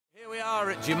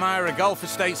are at Jumeirah Golf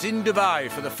Estates in Dubai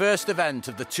for the first event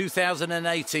of the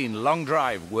 2018 Long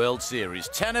Drive World Series.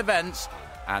 10 events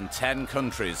and 10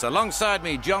 countries. Alongside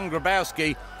me, John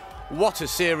Grabowski. What a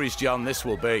series, John, this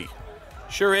will be.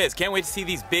 Sure is. Can't wait to see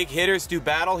these big hitters do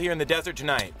battle here in the desert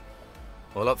tonight.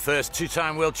 Well, up first,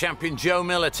 two-time world champion Joe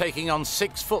Miller taking on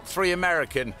 6'3"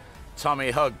 American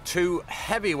Tommy Hug. Two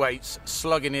heavyweights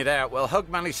slugging it out. Well, Hug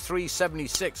managed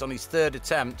 376 on his third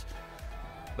attempt,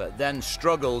 but then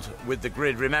struggled with the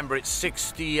grid. Remember, it's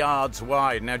 60 yards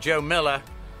wide. Now, Joe Miller,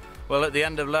 well, at the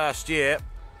end of last year,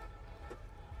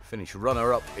 finished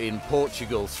runner-up in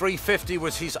Portugal. 350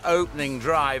 was his opening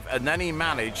drive, and then he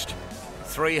managed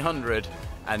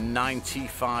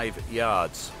 395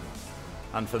 yards.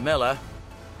 And for Miller,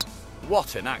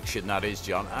 what an action that is,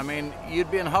 John. I mean, you'd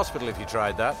be in hospital if you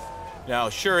tried that. No,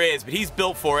 sure is, but he's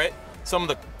built for it. Some of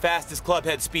the fastest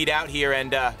clubhead speed out here,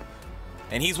 and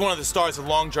he's one of the stars of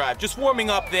long drive. Just warming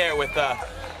up there with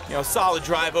solid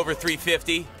drive over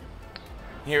 350.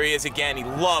 Here he is again. He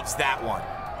loves that one.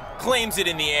 Claims it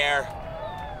in the air.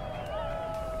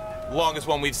 Longest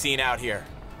one we've seen out here.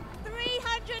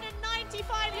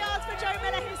 395 yards for Joe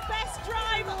Miller, his best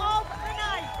drive of the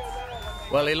night.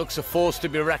 Well, he looks a force to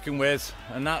be reckoned with,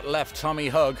 and that left Tommy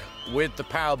Hug with the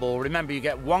Powerball. Remember, you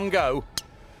get one go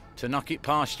to knock it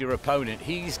past your opponent.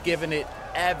 He's given it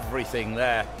everything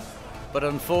there, but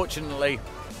unfortunately,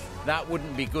 that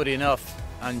wouldn't be good enough,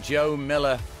 and Joe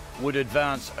Miller would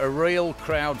advance, a real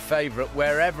crowd favourite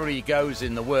wherever he goes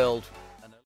in the world.